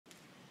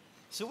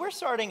So we're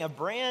starting a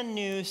brand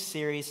new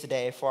series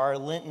today for our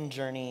Lenten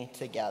journey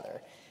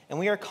together. And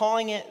we are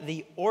calling it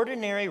The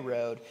Ordinary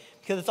Road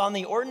because it's on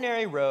the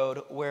ordinary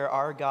road where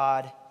our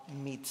God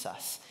meets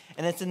us.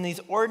 And it's in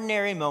these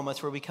ordinary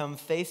moments where we come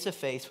face to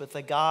face with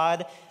the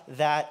God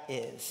that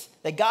is.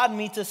 That God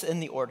meets us in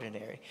the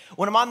ordinary.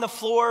 When I'm on the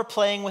floor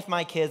playing with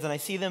my kids and I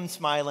see them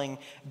smiling,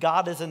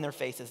 God is in their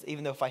faces,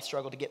 even though if I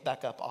struggle to get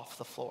back up off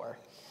the floor.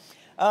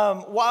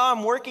 While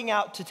I'm working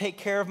out to take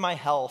care of my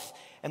health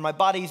and my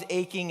body's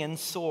aching and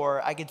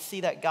sore, I could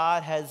see that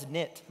God has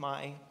knit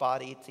my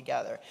body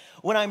together.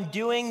 When I'm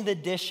doing the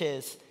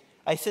dishes,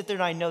 I sit there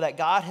and I know that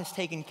God has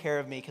taken care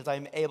of me because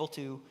I'm able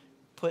to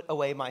put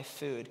away my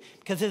food.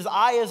 Because his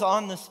eye is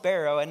on the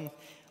sparrow, and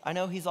I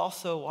know he's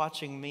also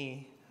watching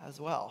me as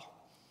well.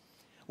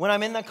 When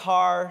I'm in the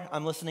car,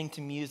 I'm listening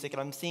to music,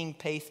 and I'm seeing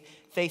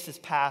faces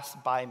pass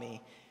by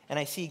me, and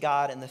I see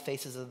God in the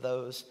faces of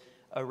those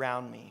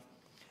around me.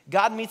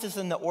 God meets us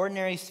in the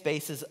ordinary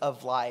spaces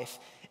of life.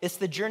 It's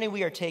the journey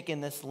we are taking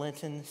this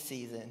Lenten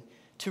season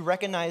to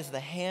recognize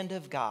the hand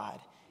of God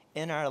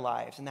in our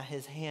lives and that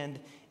his hand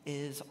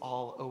is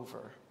all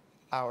over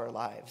our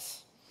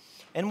lives.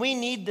 And we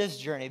need this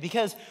journey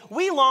because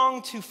we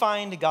long to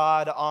find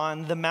God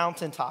on the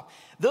mountaintop.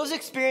 Those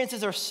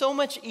experiences are so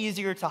much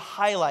easier to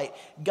highlight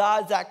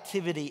God's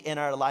activity in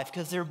our life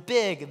because they're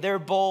big, they're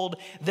bold,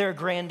 they're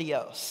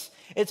grandiose.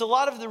 It's a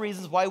lot of the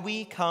reasons why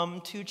we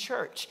come to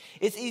church.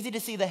 It's easy to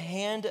see the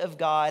hand of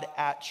God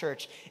at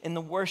church in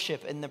the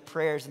worship, in the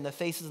prayers, in the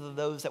faces of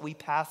those that we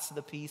pass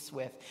the peace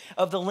with,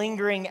 of the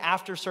lingering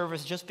after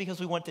service just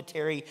because we want to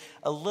tarry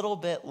a little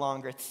bit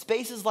longer. It's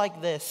spaces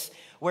like this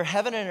where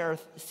heaven and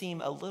earth seem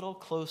a little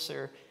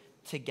closer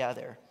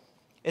together.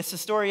 It's the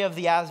story of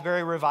the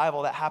Asbury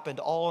revival that happened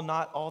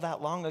not all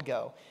that long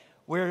ago,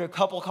 where a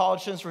couple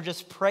college students were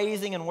just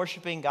praising and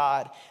worshiping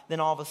God. Then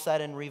all of a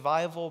sudden,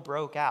 revival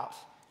broke out.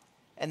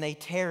 And they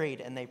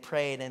tarried and they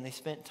prayed and they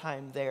spent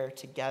time there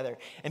together.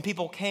 And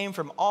people came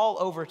from all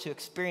over to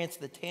experience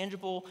the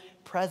tangible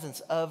presence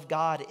of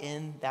God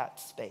in that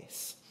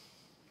space.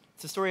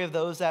 It's the story of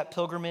those that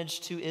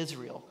pilgrimage to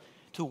Israel,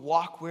 to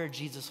walk where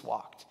Jesus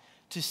walked,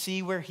 to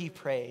see where he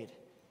prayed,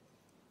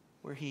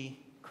 where he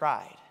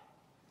cried,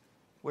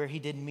 where he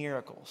did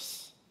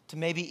miracles, to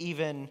maybe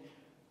even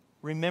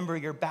remember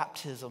your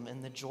baptism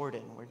in the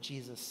Jordan where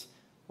Jesus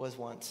was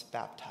once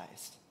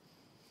baptized.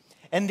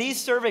 And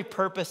these serve a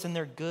purpose, and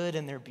they're good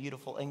and they're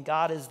beautiful. And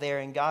God is there,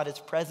 and God is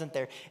present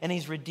there. And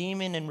he's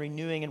redeeming and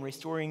renewing and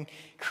restoring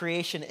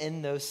creation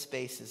in those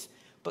spaces.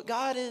 But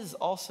God is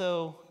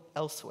also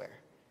elsewhere.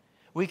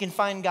 We can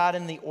find God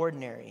in the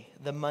ordinary,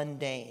 the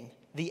mundane,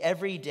 the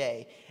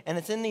everyday. And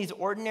it's in these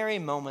ordinary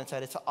moments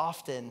that it's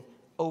often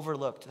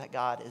overlooked that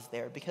God is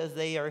there because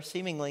they are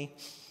seemingly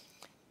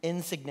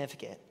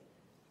insignificant.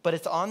 But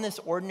it's on this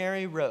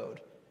ordinary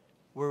road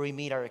where we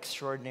meet our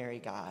extraordinary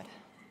God.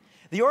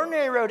 The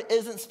ordinary road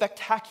isn't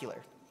spectacular.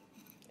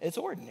 It's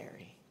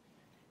ordinary.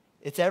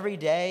 It's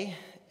everyday.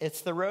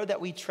 It's the road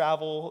that we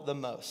travel the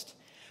most.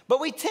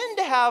 But we tend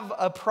to have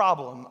a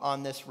problem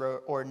on this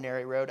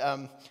ordinary road.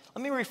 Let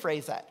me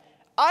rephrase that.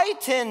 I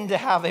tend to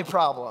have a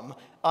problem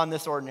on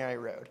this ordinary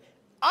road.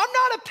 I'm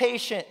not a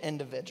patient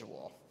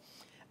individual.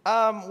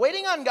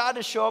 Waiting on God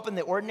to show up in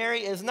the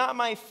ordinary is not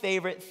my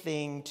favorite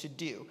thing to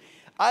do.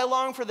 I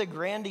long for the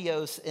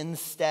grandiose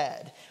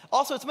instead.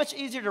 Also, it's much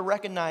easier to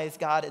recognize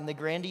God in the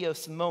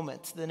grandiose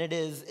moments than it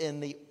is in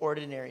the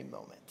ordinary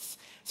moments.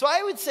 So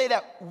I would say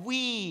that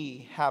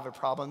we have a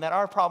problem, that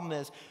our problem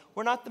is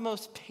we're not the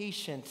most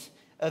patient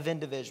of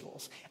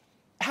individuals.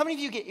 How many of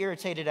you get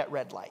irritated at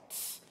red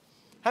lights?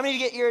 How many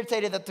of you get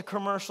irritated that the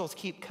commercials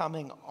keep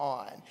coming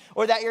on?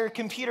 Or that your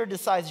computer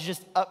decides to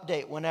just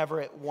update whenever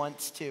it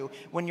wants to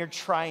when you're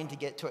trying to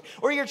get to it?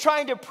 Or you're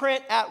trying to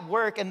print at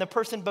work and the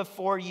person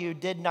before you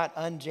did not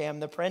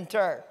unjam the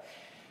printer?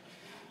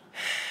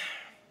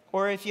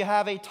 Or if you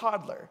have a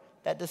toddler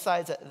that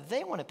decides that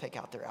they want to pick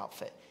out their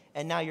outfit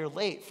and now you're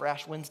late for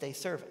Ash Wednesday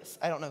service.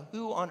 I don't know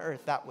who on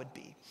earth that would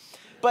be.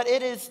 But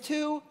it is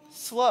too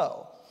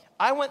slow.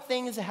 I want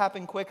things to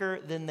happen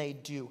quicker than they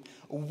do.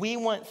 We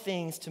want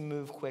things to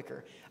move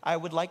quicker. I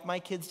would like my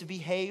kids to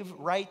behave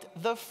right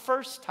the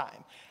first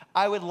time.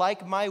 I would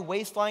like my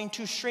waistline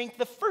to shrink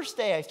the first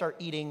day I start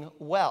eating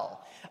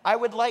well. I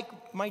would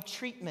like my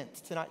treatments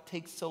to not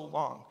take so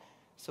long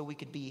so we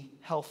could be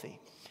healthy.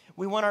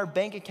 We want our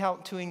bank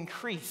account to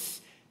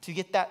increase to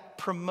get that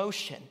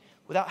promotion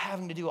without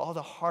having to do all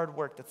the hard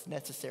work that's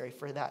necessary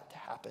for that to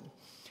happen.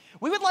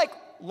 We would like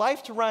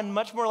life to run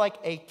much more like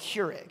a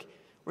Keurig,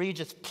 where you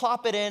just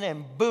plop it in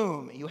and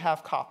boom, you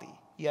have coffee.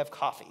 You have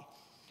coffee.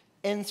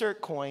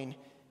 Insert coin,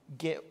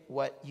 get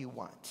what you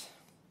want.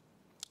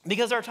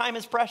 Because our time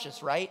is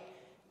precious, right?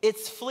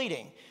 It's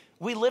fleeting.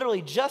 We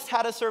literally just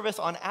had a service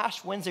on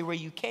Ash Wednesday where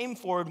you came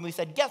forward and we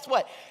said, guess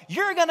what?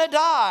 You're gonna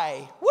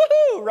die.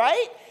 Woohoo,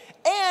 right?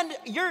 And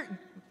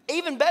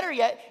even better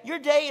yet,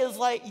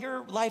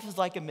 your life is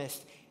like a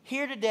mist.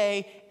 here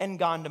today and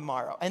gone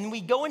tomorrow. And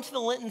we go into the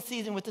Lenten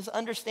season with this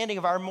understanding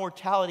of our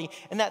mortality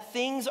and that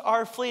things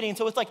are fleeting.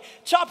 So it's like,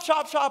 chop,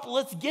 chop, chop,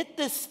 let's get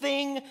this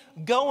thing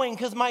going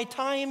because my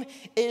time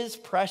is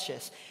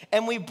precious.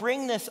 And we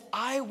bring this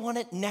I want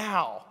it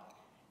now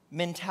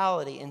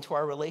mentality into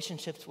our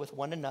relationships with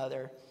one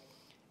another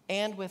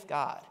and with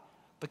God.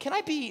 But can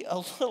I be a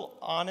little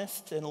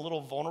honest and a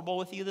little vulnerable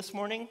with you this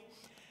morning?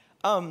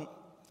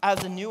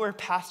 As a newer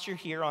pastor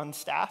here on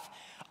staff,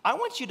 I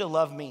want you to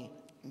love me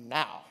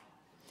now.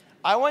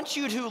 I want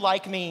you to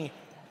like me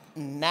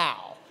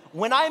now.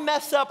 When I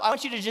mess up, I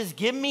want you to just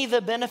give me the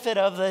benefit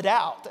of the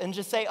doubt and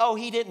just say, oh,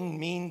 he didn't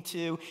mean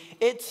to.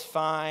 It's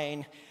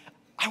fine.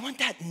 I want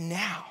that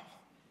now.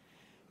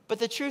 But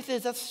the truth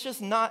is, that's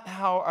just not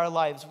how our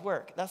lives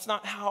work. That's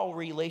not how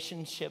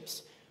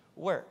relationships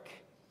work.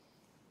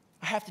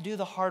 I have to do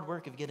the hard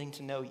work of getting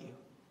to know you,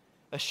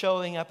 of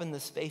showing up in the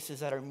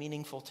spaces that are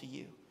meaningful to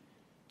you,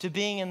 to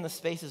being in the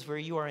spaces where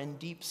you are in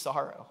deep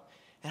sorrow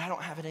and I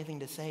don't have anything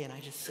to say and I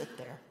just sit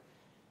there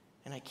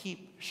and I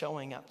keep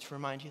showing up to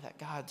remind you that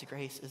God's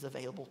grace is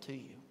available to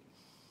you.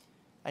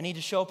 I need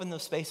to show up in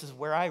those spaces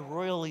where I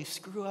royally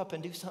screw up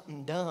and do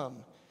something dumb.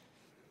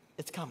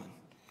 It's coming.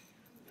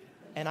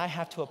 And I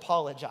have to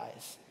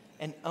apologize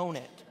and own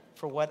it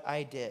for what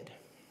I did.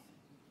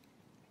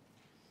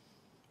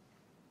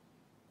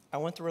 I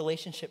want the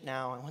relationship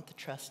now. I want the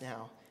trust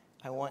now.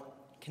 I want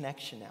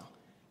connection now.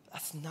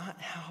 That's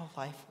not how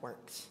life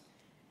works.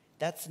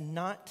 That's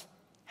not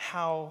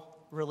how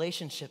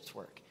relationships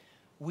work.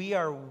 We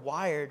are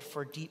wired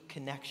for deep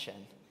connection.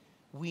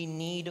 We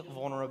need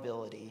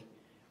vulnerability.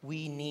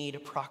 We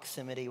need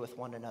proximity with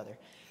one another.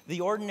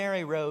 The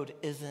ordinary road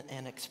isn't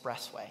an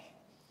expressway.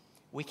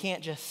 We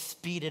can't just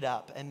speed it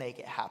up and make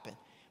it happen.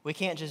 We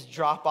can't just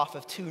drop off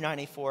of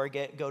 294,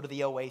 go to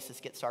the Oasis,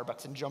 get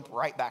Starbucks, and jump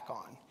right back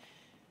on.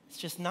 It's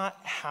just not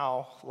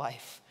how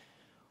life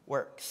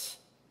works.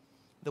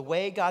 The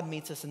way God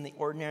meets us in the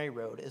ordinary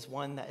road is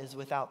one that is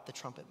without the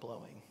trumpet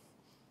blowing.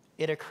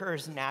 It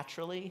occurs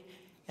naturally,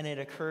 and it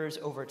occurs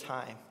over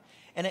time.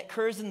 And it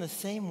occurs in the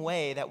same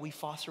way that we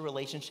foster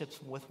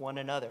relationships with one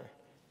another,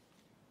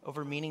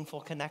 over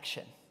meaningful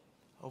connection,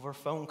 over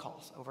phone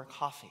calls, over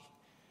coffee,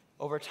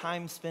 over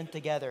time spent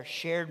together,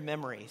 shared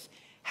memories,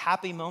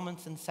 happy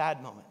moments and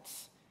sad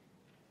moments.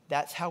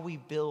 That's how we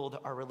build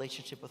our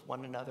relationship with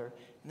one another,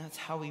 and that's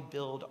how we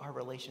build our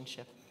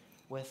relationship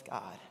with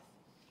God.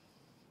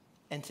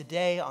 And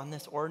today, on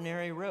this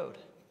ordinary road,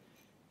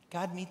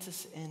 God meets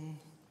us in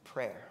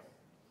prayer.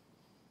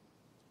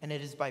 And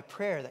it is by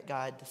prayer that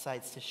God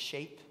decides to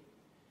shape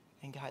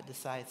and God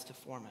decides to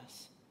form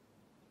us.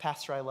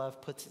 Pastor I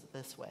love puts it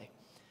this way.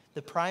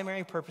 The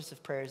primary purpose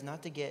of prayer is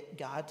not to get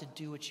God to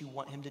do what you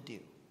want him to do,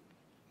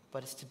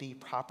 but it's to be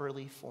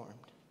properly formed.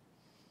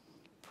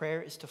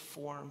 Prayer is to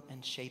form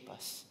and shape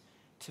us,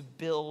 to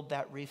build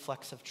that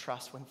reflex of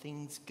trust when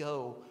things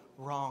go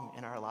wrong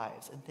in our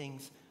lives, and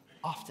things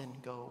often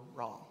go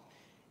wrong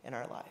in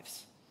our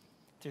lives.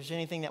 If there's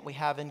anything that we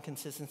have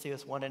inconsistency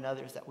with one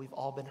another, is that we've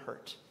all been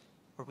hurt,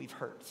 or we've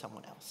hurt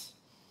someone else.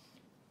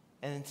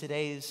 And in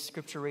today's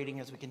scripture reading,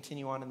 as we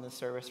continue on in the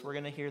service, we're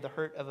going to hear the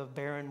hurt of a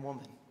barren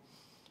woman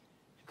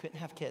who couldn't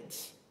have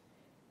kids,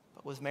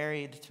 but was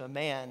married to a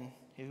man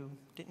who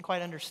didn't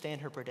quite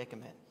understand her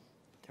predicament.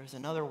 There was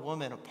another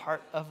woman, a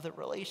part of the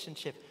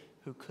relationship,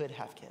 who could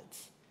have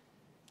kids.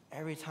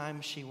 Every time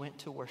she went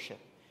to worship,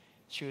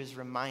 she was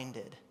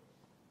reminded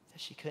that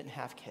she couldn't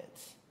have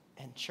kids.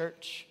 And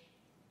church,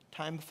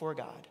 time before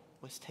God,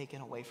 was taken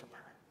away from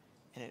her,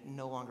 and it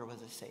no longer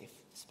was a safe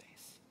space.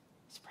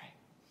 Let's pray.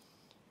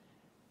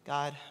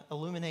 God,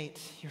 illuminate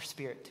your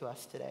spirit to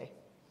us today.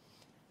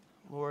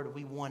 Lord,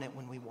 we want it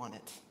when we want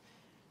it.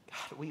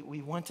 God,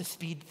 we want to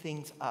speed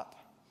things up.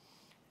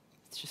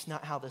 It's just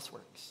not how this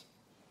works.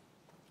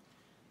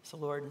 So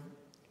Lord,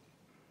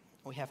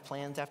 we have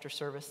plans after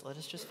service. Let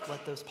us just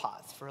let those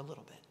pause for a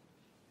little bit.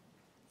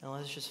 And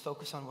let us just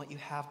focus on what you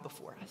have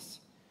before us.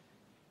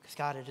 Because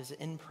God, it is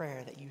in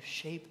prayer that you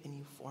shape and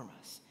you form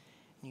us.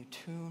 And you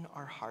tune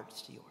our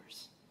hearts to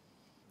yours.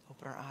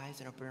 Open our eyes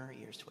and open our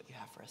ears to what you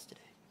have for us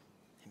today.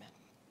 Amen.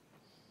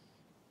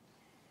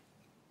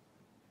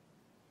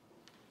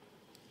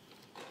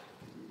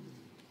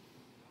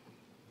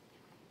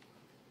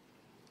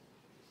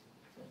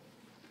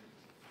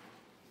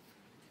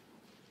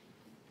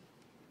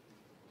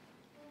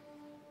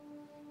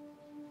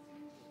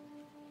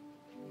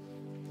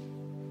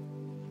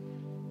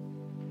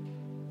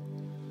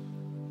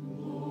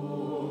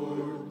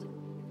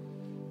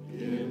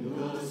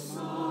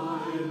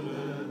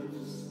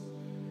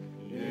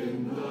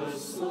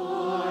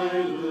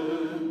 Silence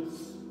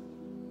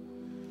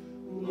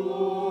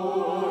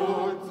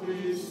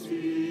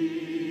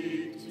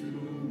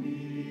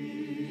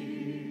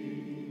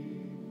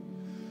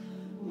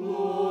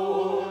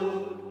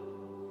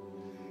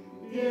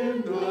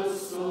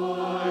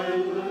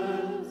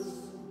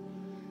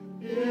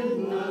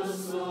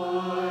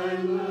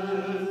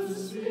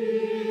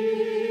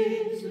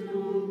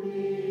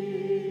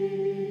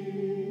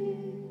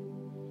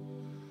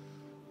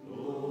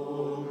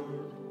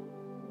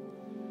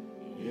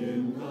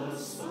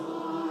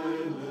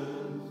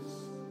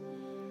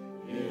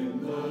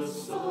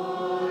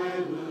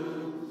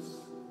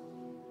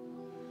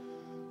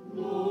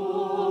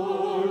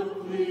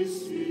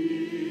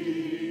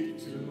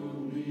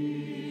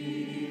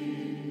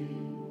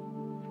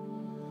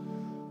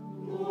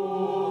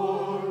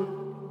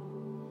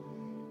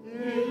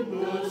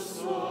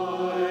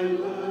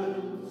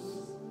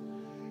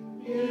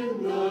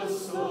In the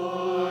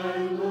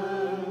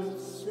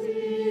silence,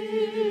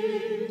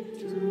 speak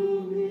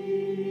to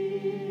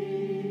me.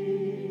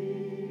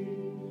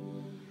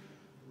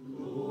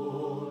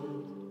 Lord,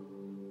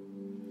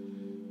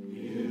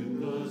 in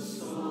the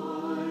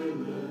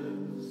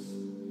silence,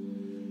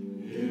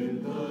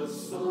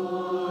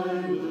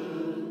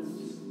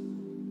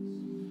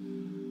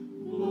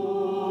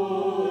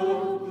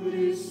 Lord,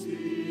 please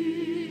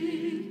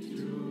speak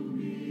to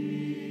me.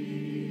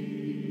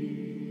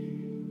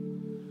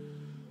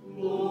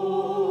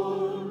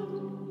 Lord,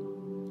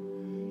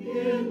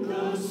 in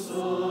the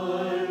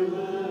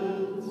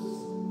silence,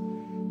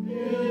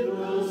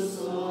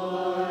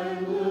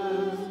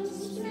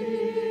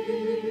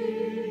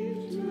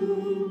 speak to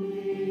me.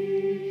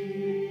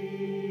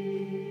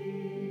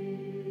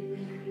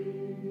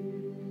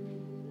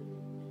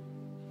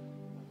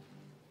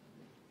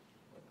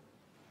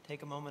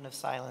 Take a moment of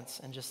silence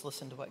and just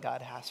listen to what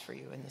God has for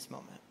you in this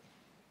moment.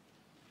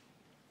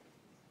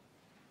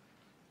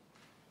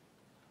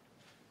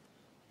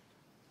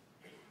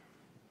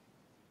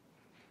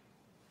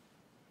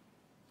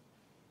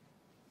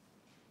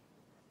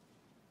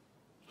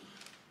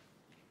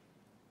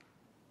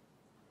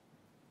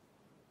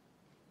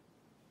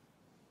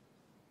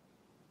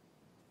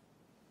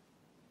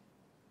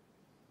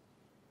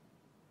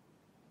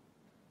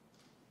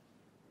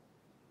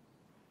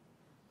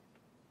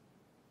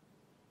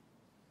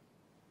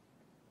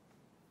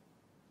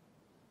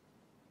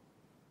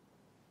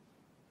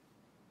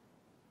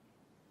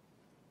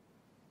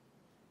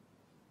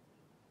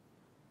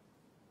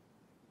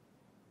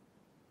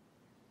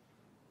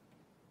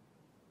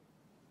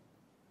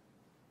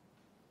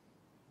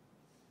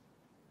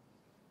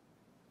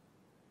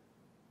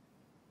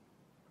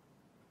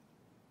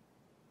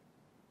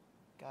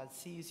 God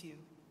sees you,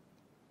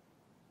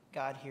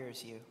 God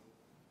hears you,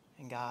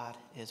 and God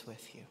is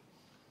with you.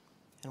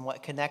 And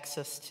what connects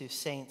us to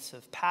saints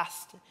of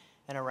past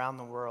and around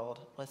the world,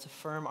 let's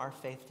affirm our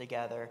faith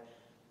together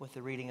with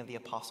the reading of the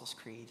Apostles'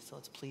 Creed. So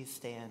let's please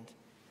stand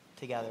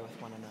together with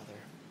one another.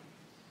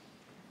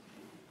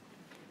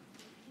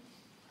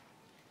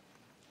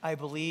 I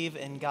believe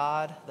in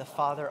God, the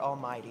Father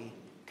Almighty,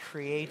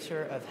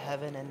 creator of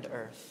heaven and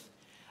earth.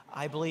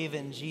 I believe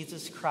in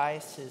Jesus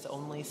Christ, his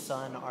only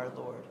Son, our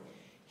Lord.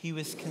 He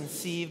was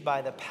conceived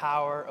by the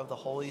power of the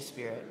Holy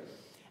Spirit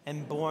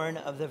and born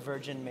of the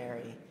Virgin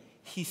Mary.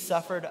 He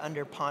suffered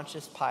under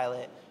Pontius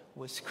Pilate,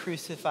 was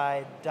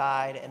crucified,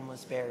 died, and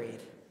was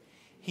buried.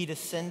 He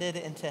descended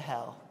into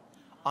hell.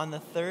 On the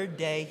third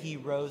day he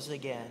rose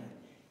again.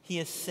 He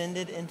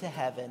ascended into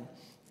heaven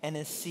and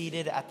is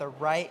seated at the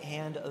right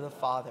hand of the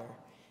Father.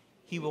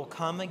 He will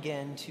come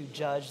again to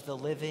judge the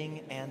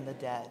living and the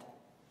dead.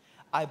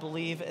 I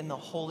believe in the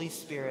Holy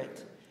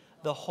Spirit,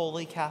 the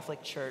Holy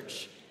Catholic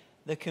Church,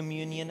 the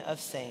communion of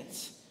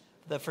saints,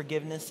 the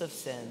forgiveness of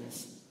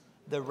sins,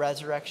 the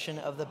resurrection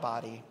of the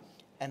body,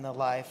 and the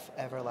life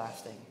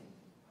everlasting.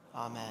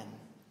 Amen.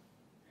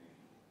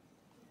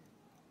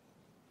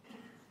 You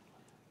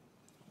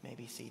may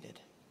be seated.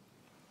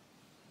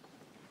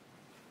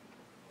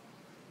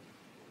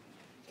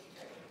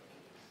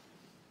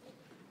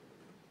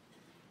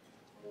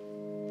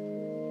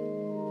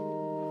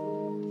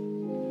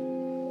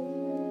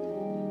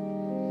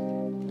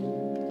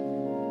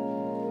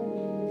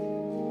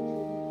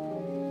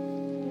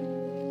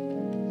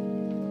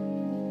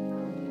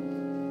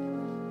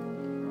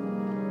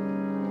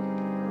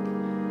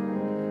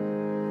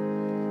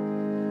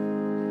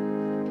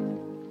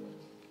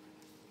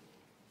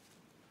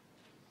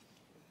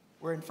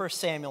 We're in 1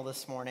 Samuel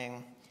this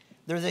morning.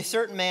 There was a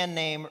certain man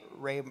named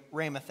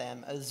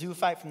Ramatham, a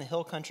Zophite from the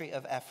hill country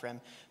of Ephraim,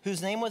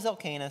 whose name was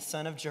Elkanah,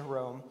 son of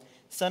Jerome,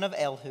 son of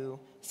Elihu,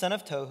 son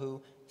of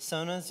Tohu,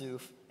 son of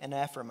Zuph, an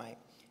Ephraimite.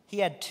 He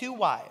had 2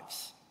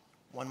 wives.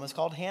 One was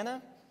called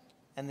Hannah,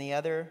 and the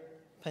other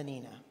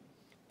Peninnah.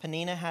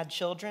 Peninnah had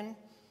children,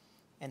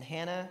 and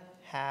Hannah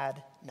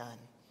had none.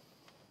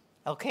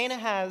 Elkanah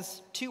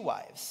has 2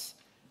 wives,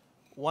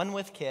 one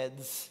with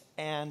kids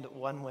and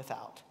one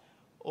without.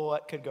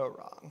 What could go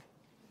wrong?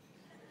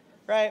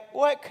 Right?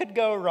 What could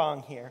go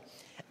wrong here?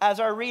 As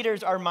our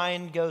readers, our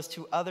mind goes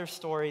to other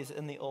stories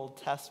in the Old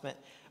Testament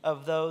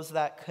of those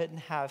that couldn't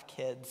have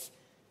kids,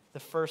 the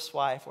first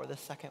wife or the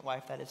second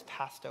wife that is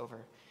passed over.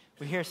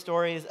 We hear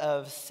stories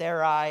of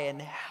Sarai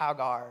and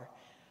Hagar,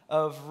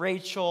 of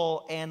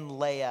Rachel and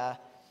Leah,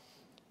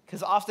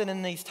 because often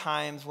in these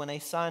times when a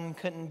son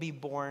couldn't be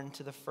born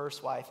to the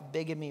first wife,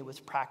 bigamy was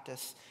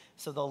practiced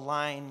so the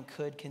line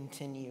could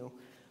continue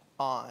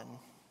on.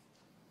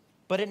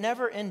 But it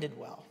never ended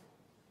well.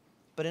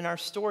 But in our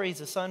stories,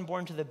 a son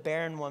born to the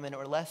barren woman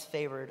or less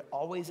favored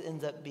always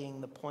ends up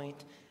being the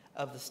point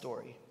of the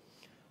story.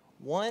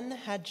 One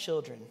had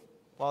children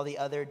while the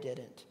other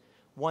didn't.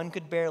 One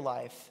could bear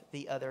life,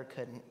 the other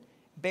couldn't.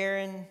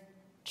 Barren,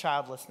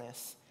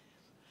 childlessness.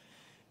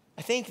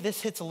 I think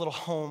this hits a little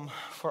home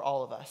for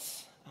all of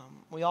us.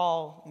 We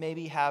all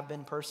maybe have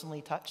been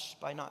personally touched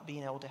by not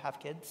being able to have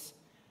kids.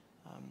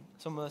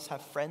 Some of us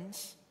have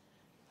friends,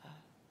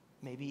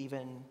 maybe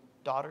even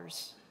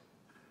daughters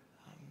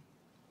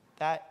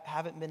that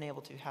haven't been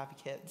able to have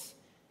kids.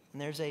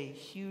 And there's a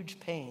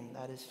huge pain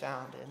that is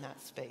found in that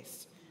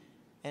space.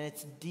 And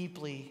it's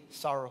deeply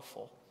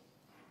sorrowful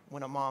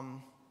when a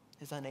mom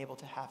is unable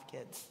to have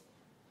kids.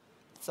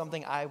 It's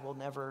something I will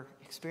never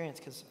experience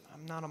because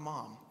I'm not a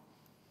mom.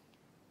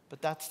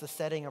 But that's the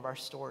setting of our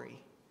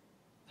story,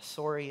 a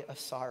story of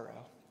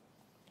sorrow.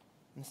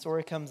 And the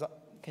story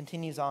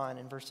continues on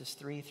in verses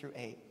 3 through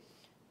 8.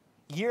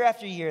 Year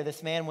after year,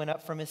 this man went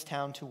up from his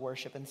town to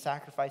worship and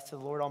sacrifice to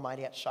the Lord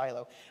Almighty at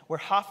Shiloh, where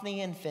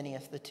Hophni and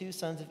Phinehas, the two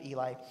sons of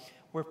Eli,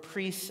 were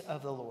priests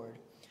of the Lord.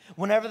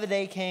 Whenever the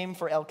day came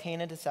for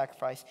Elkanah to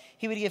sacrifice,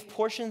 he would give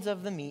portions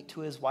of the meat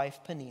to his wife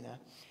Peninnah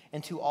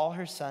and to all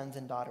her sons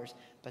and daughters.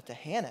 But to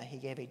Hannah he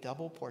gave a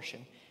double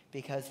portion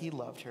because he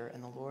loved her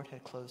and the Lord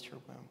had closed her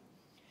womb.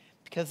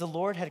 Because the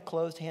Lord had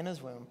closed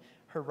Hannah's womb,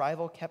 her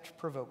rival kept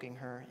provoking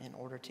her in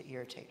order to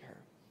irritate her.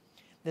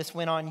 This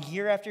went on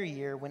year after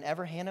year.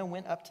 Whenever Hannah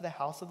went up to the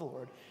house of the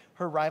Lord,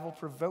 her rival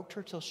provoked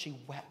her till she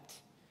wept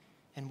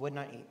and would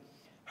not eat.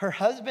 Her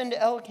husband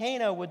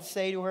Elkanah would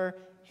say to her,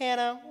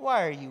 Hannah,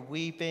 why are you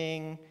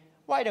weeping?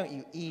 Why don't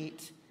you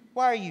eat?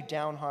 Why are you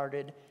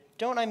downhearted?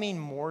 Don't I mean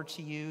more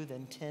to you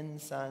than 10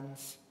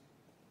 sons?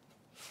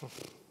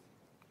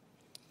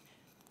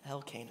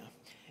 Elkanah.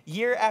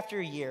 Year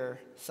after year,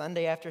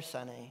 Sunday after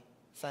Sunday,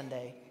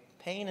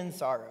 pain and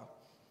sorrow.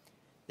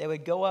 They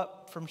would go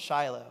up from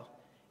Shiloh.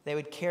 They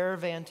would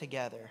caravan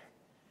together.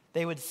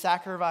 They would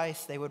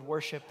sacrifice, they would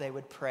worship, they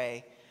would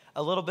pray.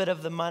 A little bit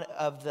of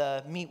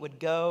the meat would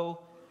go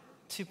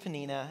to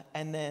Peninnah,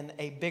 and then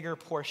a bigger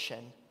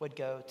portion would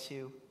go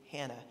to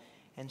Hannah,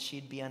 and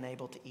she'd be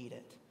unable to eat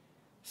it.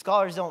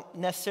 Scholars don't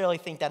necessarily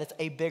think that it's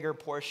a bigger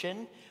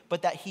portion,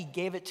 but that he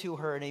gave it to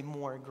her in a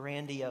more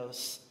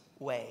grandiose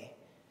way.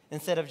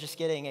 Instead of just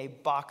getting a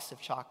box of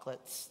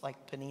chocolates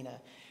like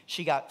Peninnah,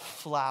 she got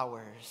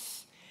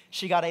flowers.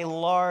 She got a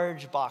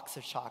large box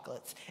of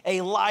chocolates,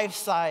 a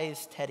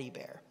life-size teddy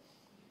bear.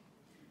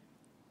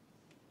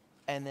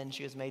 And then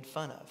she was made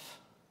fun of.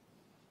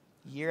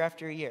 Year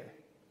after year,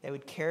 they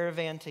would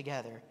caravan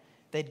together.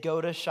 They'd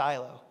go to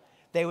Shiloh.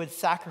 They would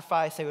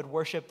sacrifice, they would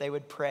worship, they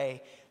would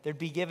pray. There'd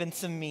be given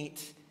some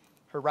meat.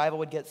 Her rival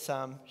would get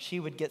some. She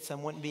would get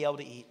some, wouldn't be able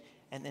to eat.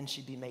 And then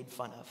she'd be made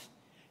fun of.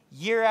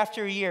 Year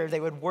after year, they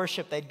would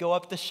worship. They'd go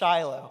up to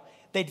Shiloh.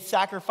 They'd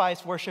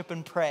sacrifice, worship,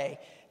 and pray.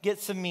 Get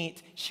some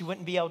meat. She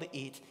wouldn't be able to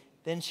eat.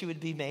 Then she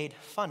would be made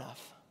fun of.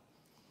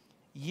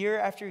 Year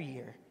after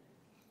year,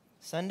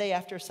 Sunday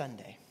after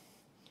Sunday.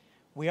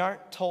 We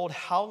aren't told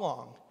how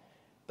long,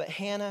 but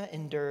Hannah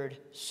endured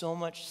so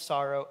much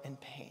sorrow and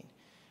pain.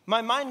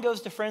 My mind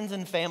goes to friends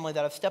and family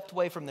that have stepped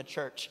away from the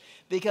church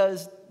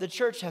because the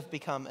church has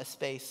become a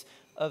space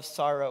of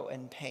sorrow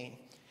and pain.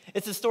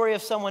 It's a story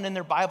of someone in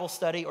their Bible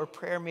study or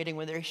prayer meeting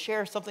where they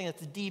share something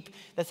that's deep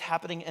that's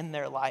happening in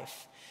their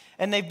life.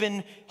 And they've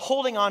been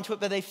holding on to it,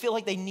 but they feel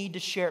like they need to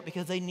share it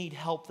because they need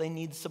help, they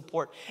need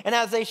support. And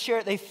as they share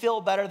it, they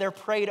feel better, they're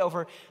prayed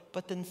over,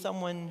 but then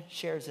someone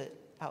shares it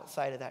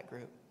outside of that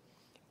group.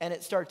 And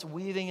it starts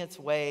weaving its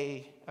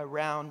way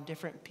around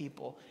different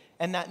people.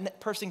 And that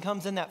person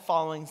comes in that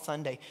following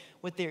Sunday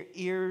with their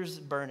ears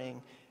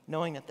burning,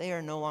 knowing that they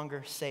are no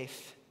longer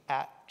safe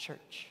at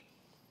church.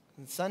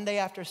 And Sunday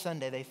after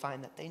Sunday, they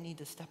find that they need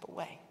to step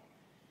away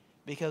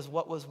because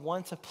what was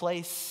once a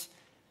place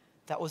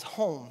that was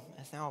home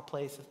is now a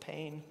place of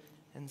pain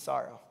and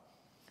sorrow.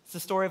 It's the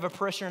story of a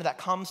parishioner that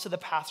comes to the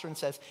pastor and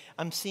says,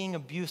 I'm seeing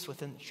abuse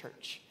within the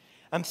church.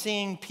 I'm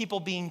seeing people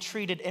being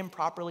treated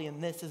improperly,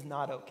 and this is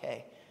not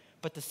okay.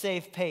 But to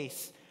save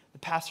face, the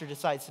pastor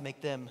decides to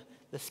make them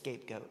the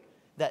scapegoat,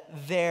 that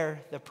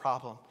they're the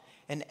problem.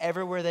 And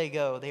everywhere they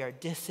go, they are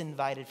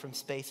disinvited from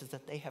spaces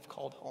that they have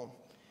called home.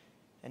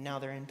 And now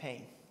they're in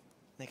pain.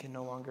 They can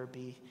no longer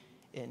be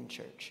in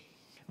church.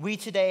 We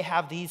today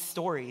have these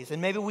stories,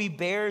 and maybe we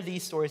bear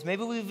these stories.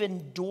 Maybe we've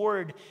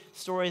endured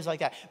stories like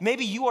that.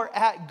 Maybe you are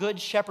at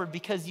Good Shepherd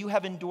because you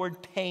have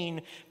endured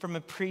pain from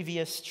a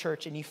previous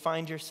church and you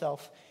find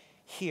yourself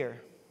here.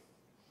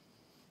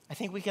 I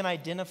think we can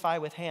identify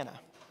with Hannah,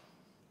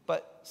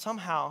 but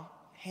somehow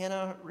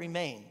Hannah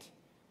remained.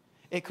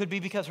 It could be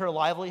because her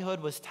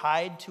livelihood was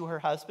tied to her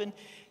husband.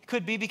 It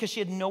could be because she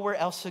had nowhere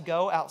else to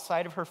go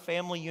outside of her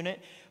family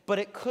unit. But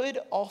it could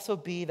also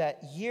be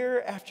that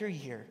year after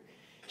year,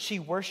 she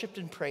worshiped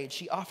and prayed.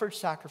 She offered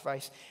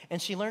sacrifice,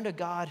 and she learned a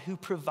God who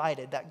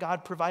provided, that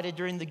God provided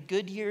during the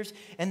good years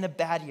and the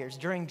bad years,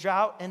 during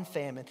drought and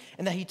famine,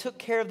 and that he took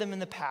care of them in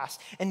the past.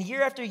 And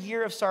year after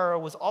year of sorrow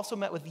was also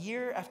met with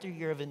year after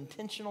year of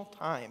intentional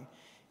time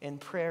in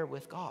prayer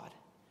with God.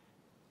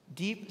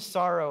 Deep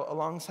sorrow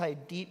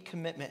alongside deep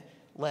commitment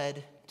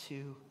led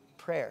to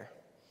prayer.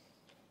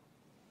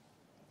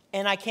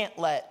 And I can't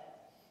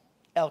let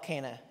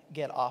Elkanah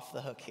get off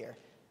the hook here.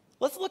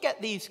 Let's look at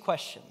these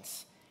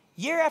questions.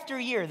 Year after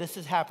year, this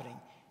is happening.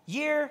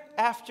 Year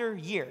after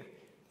year.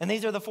 And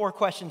these are the 4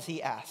 questions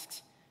he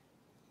asks.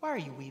 Why are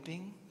you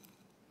weeping?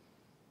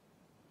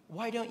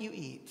 Why don't you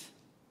eat?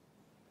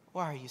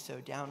 Why are you so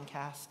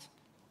downcast?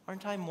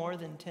 Aren't I more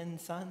than 10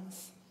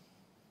 sons?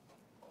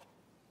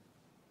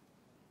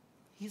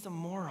 He's a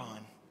moron.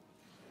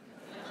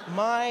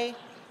 My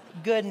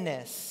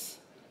goodness.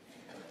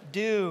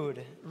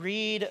 Dude,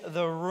 read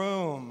the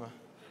room.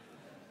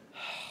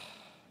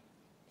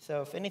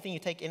 So if anything, you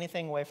take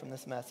anything away from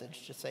this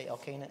message, just say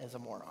Elkanah is a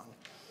moron.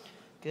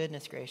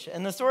 Goodness gracious.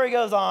 And the story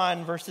goes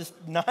on, verses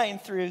 9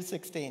 through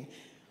 16.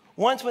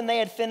 Once when they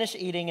had finished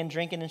eating and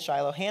drinking in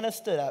Shiloh, Hannah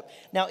stood up.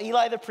 Now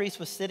Eli the priest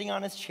was sitting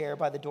on his chair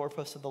by the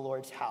doorpost of the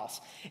Lord's house.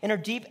 In her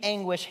deep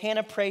anguish,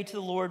 Hannah prayed to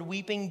the Lord,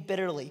 weeping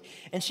bitterly.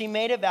 And she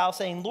made a vow,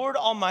 saying, Lord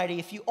Almighty,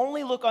 if you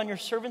only look on your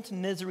servant's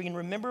misery and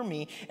remember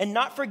me, and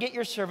not forget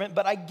your servant,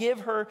 but give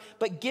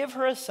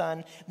her a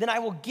son, then I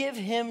will give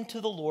him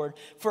to the Lord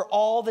for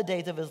all the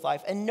days of his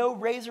life, and no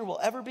razor will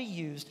ever be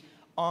used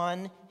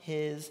on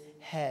his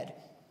head.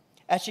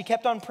 As she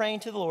kept on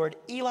praying to the Lord,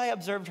 Eli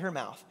observed her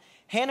mouth.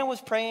 Hannah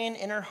was praying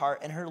in her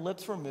heart, and her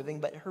lips were moving,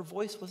 but her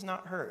voice was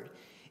not heard.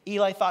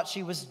 Eli thought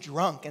she was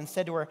drunk and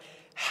said to her,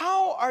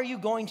 How are you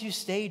going to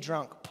stay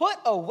drunk? Put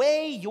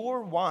away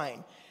your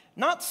wine.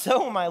 Not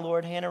so, my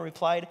lord, Hannah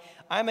replied.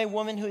 I am a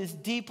woman who is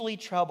deeply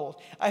troubled.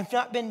 I have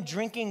not been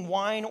drinking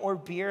wine or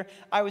beer.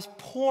 I was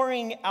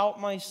pouring out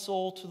my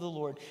soul to the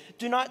Lord.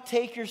 Do not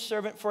take your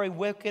servant for a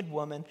wicked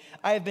woman.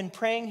 I have been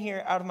praying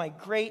here out of my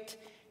great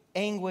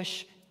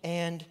anguish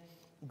and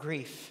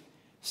grief.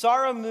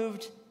 Sorrow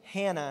moved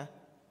Hannah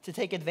to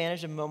take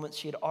advantage of moments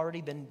she had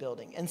already been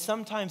building. And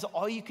sometimes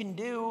all you can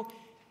do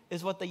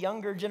is what the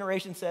younger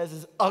generation says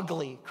is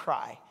ugly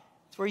cry.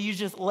 It's where you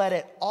just let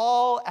it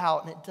all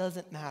out and it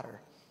doesn't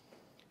matter.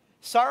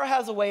 Sorrow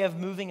has a way of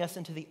moving us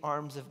into the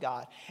arms of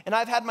God. And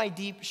I've had my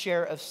deep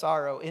share of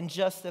sorrow in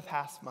just the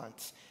past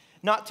months.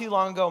 Not too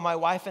long ago, my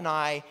wife and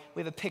I,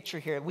 we have a picture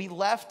here. We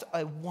left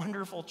a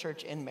wonderful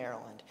church in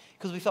Maryland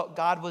because we felt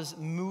God was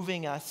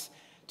moving us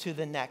to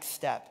the next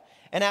step.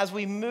 And as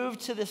we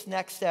moved to this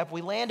next step,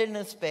 we landed in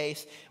a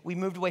space. We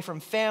moved away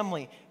from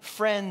family,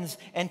 friends,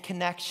 and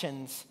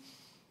connections.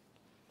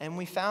 And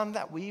we found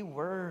that we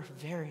were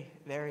very,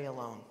 very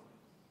alone.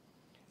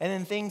 And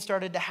then things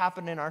started to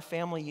happen in our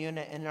family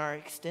unit and in our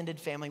extended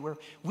family where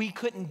we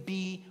couldn't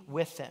be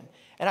with them.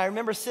 And I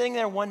remember sitting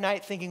there one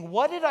night thinking,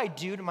 what did I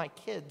do to my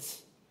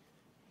kids?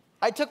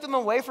 I took them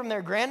away from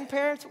their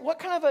grandparents. What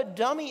kind of a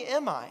dummy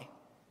am I?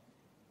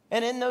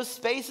 And in those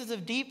spaces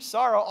of deep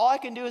sorrow, all I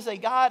can do is say,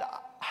 God,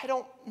 I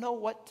don't know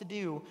what to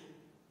do,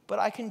 but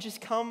I can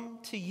just come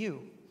to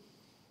you.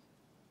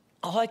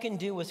 All I can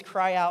do was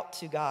cry out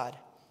to God.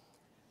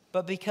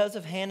 But because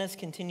of Hannah's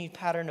continued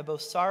pattern of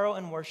both sorrow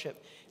and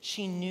worship,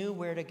 she knew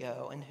where to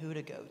go and who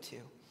to go to.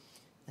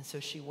 And so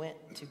she went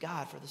to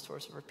God for the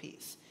source of her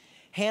peace.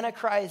 Hannah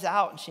cries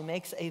out and she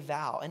makes a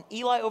vow. And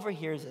Eli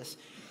overhears this,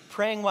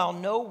 praying while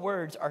no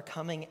words are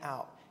coming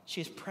out.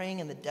 She is praying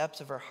in the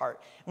depths of her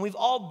heart. And we've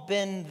all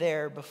been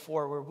there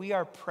before where we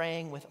are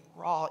praying with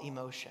raw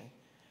emotion,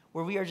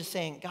 where we are just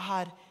saying,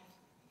 God,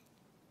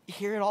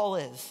 here it all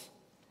is.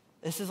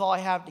 This is all I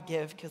have to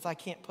give because I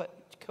can't put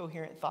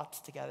coherent thoughts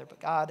together. But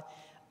God,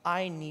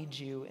 I need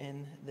you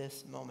in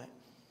this moment.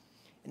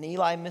 And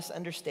Eli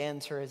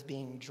misunderstands her as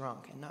being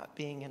drunk and not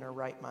being in her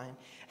right mind.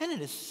 And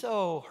it is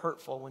so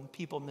hurtful when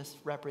people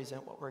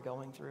misrepresent what we're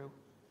going through,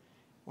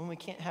 when we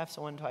can't have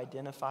someone to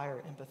identify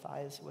or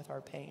empathize with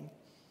our pain.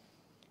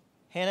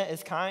 Hannah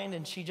is kind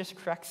and she just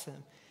corrects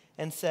him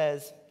and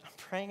says, I'm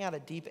praying out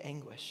of deep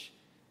anguish.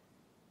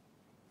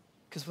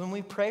 Because when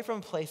we pray from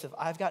a place of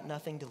I've got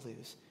nothing to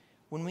lose,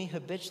 when we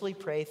habitually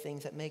pray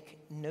things that make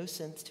no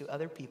sense to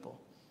other people,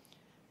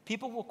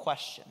 people will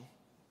question.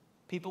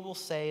 People will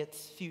say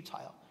it's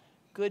futile.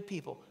 Good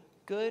people,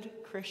 good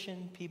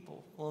Christian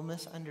people will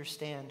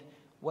misunderstand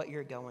what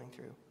you're going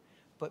through.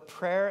 But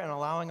prayer and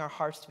allowing our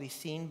hearts to be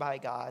seen by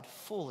God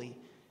fully,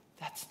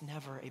 that's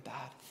never a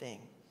bad thing.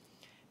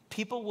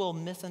 People will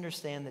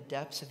misunderstand the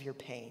depths of your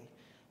pain,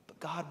 but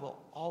God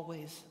will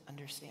always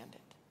understand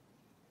it.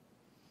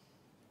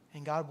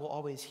 And God will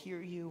always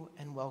hear you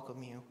and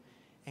welcome you.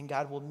 And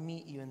God will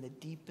meet you in the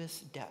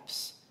deepest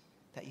depths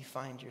that you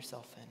find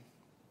yourself in.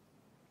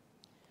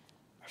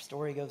 Our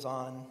story goes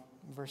on,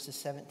 verses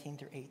 17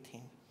 through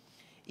 18.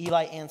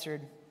 Eli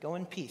answered, Go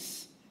in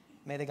peace.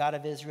 May the God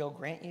of Israel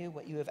grant you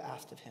what you have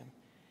asked of him.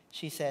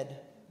 She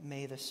said,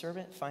 May the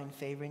servant find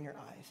favor in your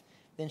eyes.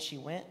 Then she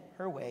went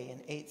her way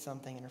and ate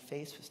something, and her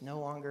face was no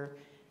longer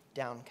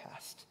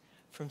downcast.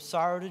 From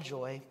sorrow to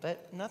joy,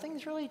 but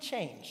nothing's really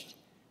changed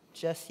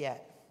just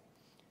yet.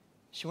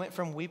 She went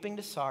from weeping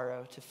to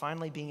sorrow to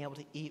finally being able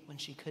to eat when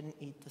she couldn't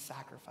eat the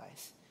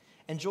sacrifice.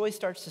 And joy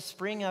starts to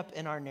spring up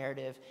in our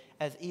narrative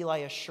as Eli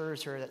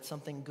assures her that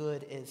something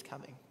good is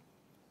coming.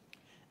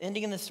 The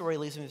ending in the story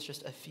leaves me with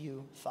just a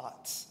few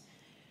thoughts.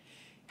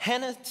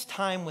 Hannah's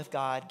time with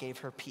God gave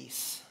her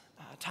peace.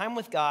 Time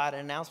with God, an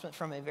announcement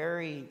from a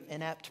very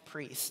inept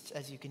priest,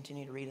 as you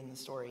continue to read in the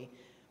story.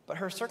 But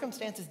her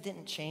circumstances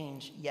didn't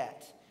change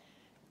yet.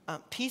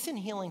 Peace and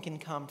healing can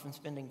come from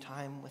spending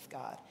time with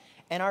God.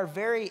 And our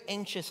very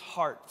anxious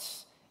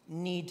hearts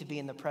need to be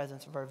in the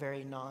presence of our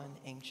very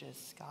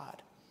non-anxious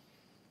God.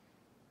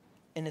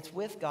 And it's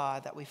with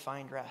God that we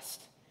find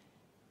rest.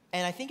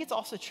 And I think it's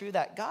also true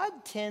that God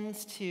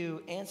tends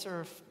to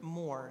answer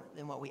more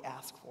than what we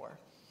ask for.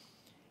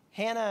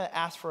 Hannah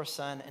asked for a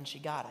son and she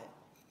got it,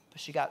 but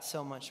she got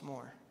so much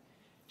more.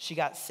 She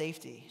got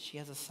safety. She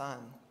has a son.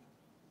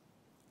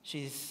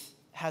 She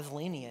has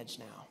lineage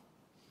now.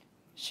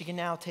 She can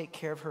now take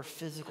care of her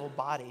physical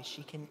body.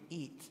 She can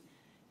eat.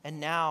 And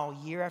now,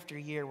 year after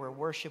year, where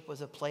worship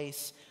was a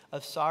place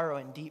of sorrow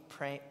and deep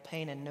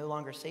pain and no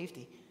longer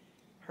safety,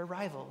 her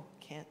rival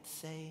can't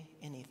say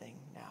anything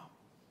now.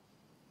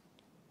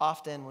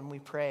 Often when we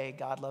pray,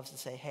 God loves to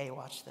say, hey,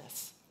 watch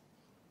this,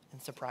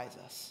 and surprise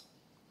us.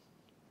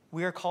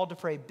 We are called to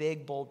pray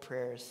big, bold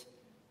prayers,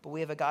 but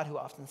we have a God who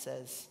often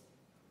says,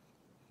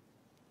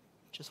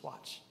 just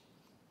watch.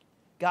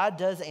 God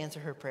does answer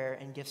her prayer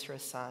and gives her a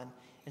son,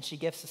 and she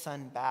gives the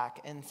son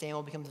back, and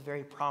Samuel becomes a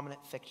very prominent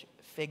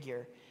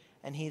figure,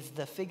 and he's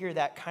the figure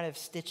that kind of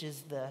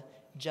stitches the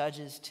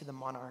judges to the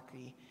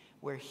monarchy,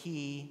 where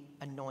he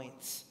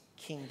anoints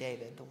King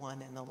David, the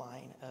one in the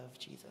line of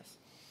Jesus.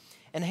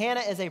 And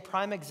Hannah is a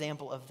prime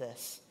example of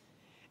this.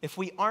 If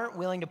we aren't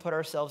willing to put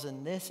ourselves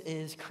in this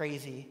is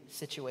crazy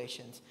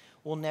situations,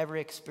 we'll never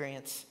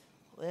experience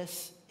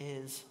this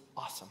is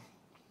awesome.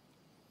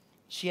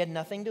 She had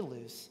nothing to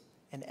lose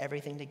and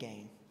everything to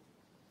gain.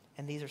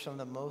 And these are some of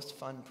the most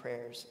fun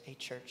prayers a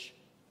church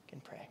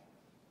can pray.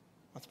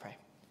 Let's pray.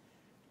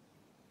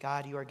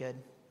 God, you are good.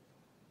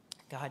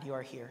 God, you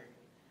are here.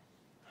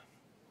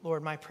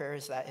 Lord, my prayer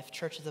is that if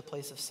church is a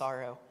place of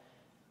sorrow,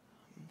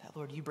 that,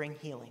 Lord, you bring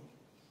healing.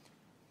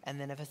 And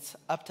then if it's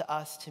up to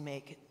us to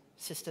make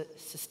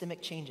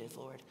systemic changes,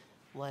 Lord,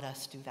 let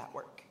us do that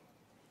work.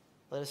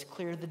 Let us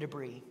clear the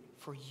debris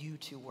for you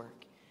to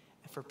work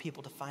and for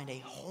people to find a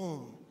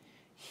home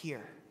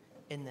here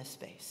in this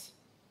space.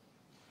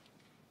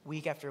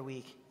 Week after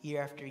week,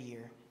 year after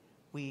year,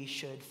 we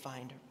should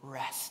find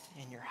rest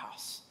in your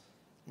house,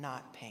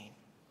 not pain.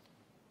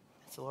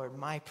 And so, Lord,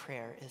 my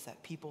prayer is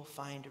that people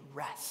find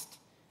rest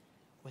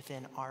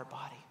within our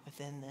body,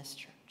 within this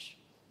church.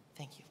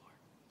 Thank you,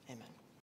 Lord. Amen.